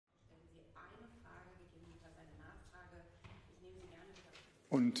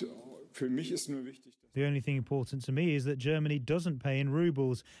Und für mich ist nur wichtig, The only thing important to me is that Germany doesn't pay in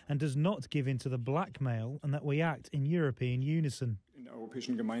rubles and does not give in to the blackmail, and that we act in European unison. in der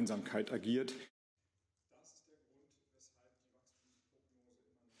europäischen Gemeinsamkeit agiert.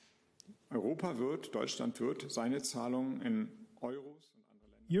 Deutschland wird seine Zahlungen in Euros und andere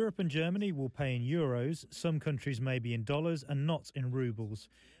Länder. Europe and Germany will pay in euros, some countries may be in dollars and not in rubles.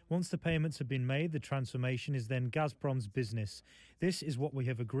 Once the payments have been made, the transformation is then Gazprom's business. This is what we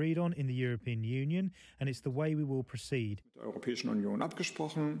have agreed on in the European Union, and it's the way we will proceed. Mit der Europäischen Union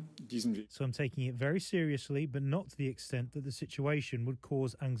abgesprochen, diesen Weg. So I'm taking it very seriously, but not to the extent that the situation would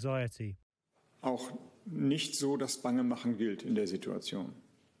cause anxiety. Auch nicht so, dass Bangemachen gilt in der Situation.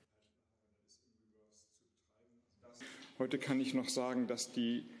 Heute kann ich noch sagen, dass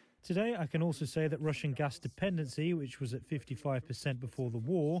die Today, I can also say that Russian gas dependency, which was at 55% before the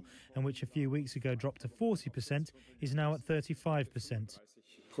war and which a few weeks ago dropped to 40%, is now at 35%.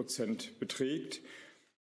 30% beträgt.